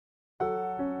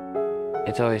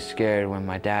It's always scared when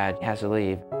my dad has to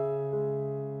leave.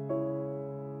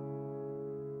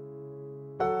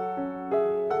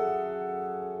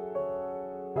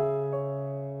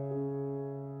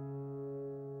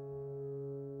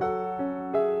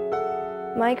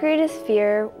 My greatest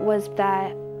fear was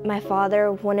that my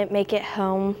father wouldn't make it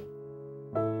home.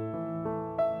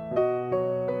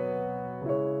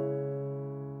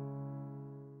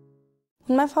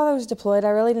 When my father was deployed, I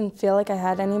really didn't feel like I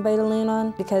had anybody to lean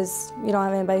on because you don't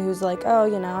have anybody who's like, oh,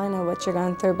 you know, I know what you're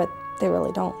going through, but they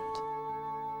really don't.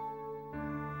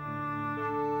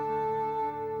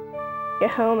 At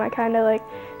home, I kind of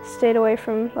stayed away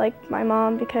from my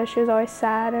mom because she was always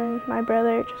sad, and my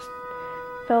brother just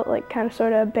felt kind of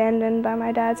sort of abandoned by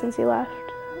my dad since he left.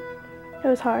 It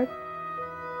was hard.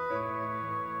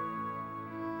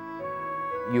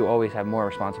 You always have more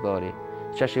responsibility,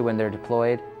 especially when they're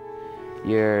deployed.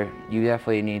 You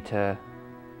definitely need to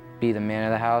be the man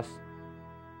of the house.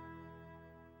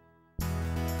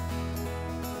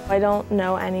 I don't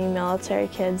know any military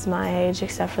kids my age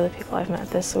except for the people I've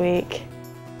met this week.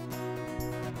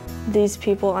 These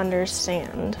people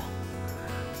understand.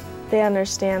 They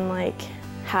understand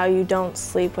how you don't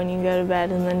sleep when you go to bed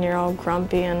and then you're all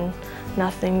grumpy and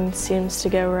nothing seems to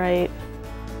go right.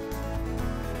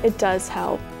 It does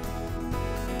help.